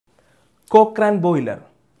Cochran boiler.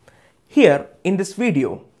 Here in this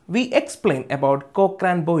video, we explain about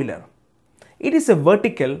Cochran boiler. It is a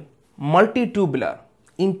vertical, multi-tubular,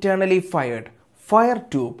 internally fired, fire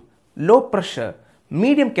tube, low pressure,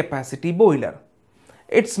 medium capacity boiler.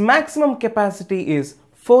 Its maximum capacity is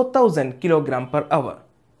 4000 kg per hour.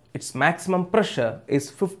 Its maximum pressure is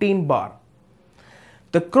 15 bar.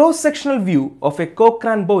 The cross-sectional view of a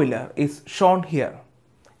Cochran boiler is shown here.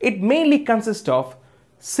 It mainly consists of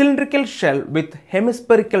cylindrical shell with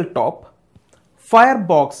hemispherical top,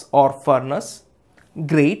 firebox or furnace,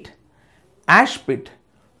 grate, ash pit,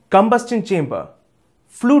 combustion chamber,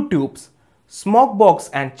 flue tubes, smoke box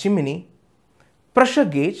and chimney, pressure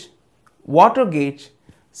gauge, water gauge,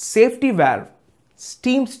 safety valve,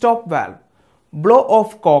 steam stop valve,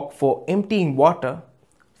 blow-off cork for emptying water,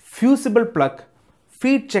 fusible plug,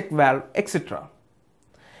 feed check valve, etc.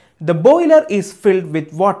 The boiler is filled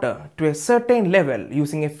with water to a certain level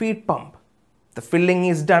using a feed pump. The filling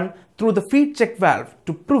is done through the feed check valve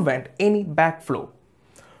to prevent any backflow.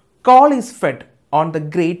 Coal is fed on the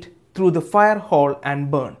grate through the fire hole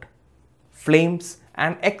and burnt. Flames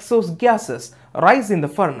and exhaust gases rise in the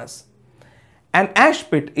furnace. An ash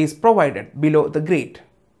pit is provided below the grate.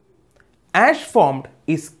 Ash formed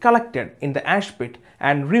is collected in the ash pit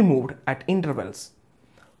and removed at intervals.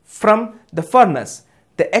 From the furnace,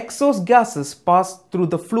 the exhaust gases pass through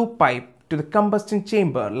the flue pipe to the combustion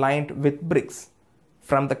chamber lined with bricks.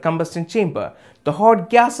 From the combustion chamber, the hot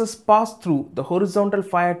gases pass through the horizontal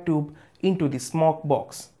fire tube into the smoke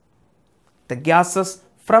box. The gases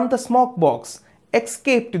from the smoke box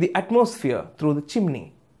escape to the atmosphere through the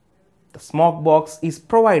chimney. The smoke box is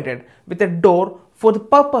provided with a door for the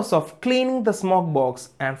purpose of cleaning the smoke box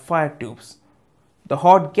and fire tubes. The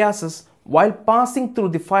hot gases, while passing through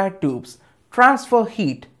the fire tubes, transfer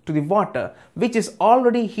heat to the water which is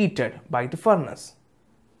already heated by the furnace.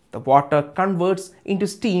 The water converts into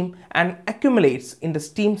steam and accumulates in the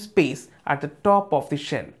steam space at the top of the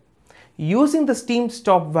shell. Using the steam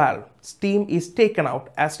stop valve, steam is taken out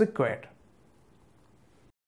as required.